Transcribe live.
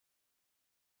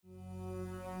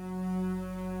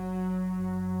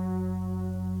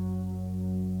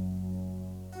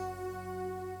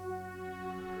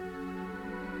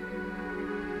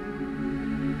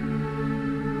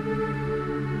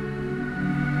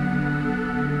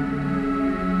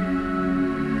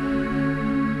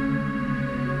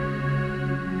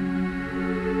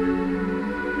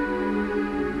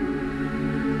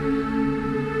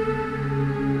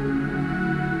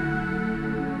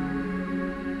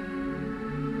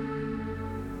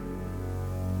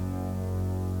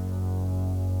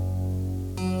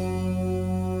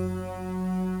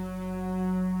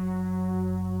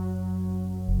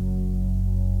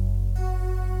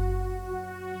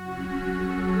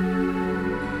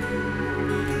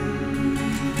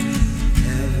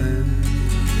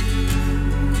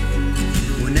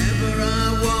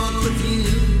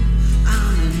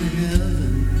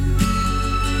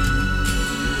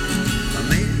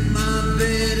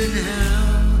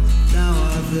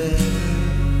there.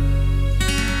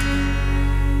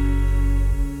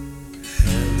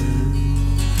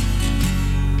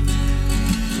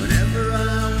 Whenever I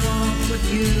walk with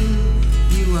you,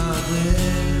 you are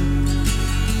there.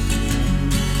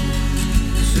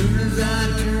 As soon as I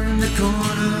turn the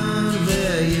corner,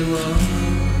 there you are.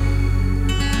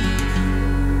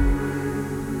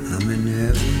 I'm in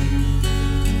heaven.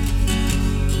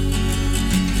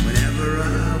 Whenever I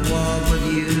walk with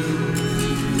you,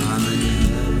 I'm in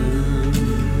heaven.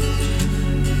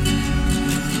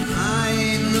 I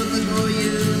ain't looking for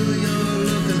you, you're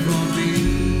looking for me.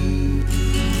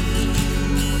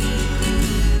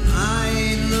 I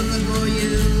ain't looking for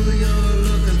you, you're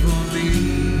looking for me.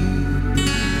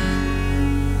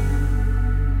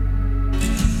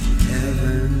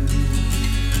 Heaven.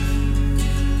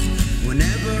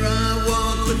 Whenever I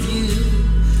walk with you,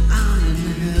 I'm in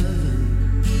heaven.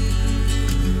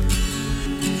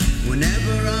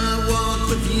 Whenever I walk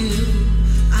with you,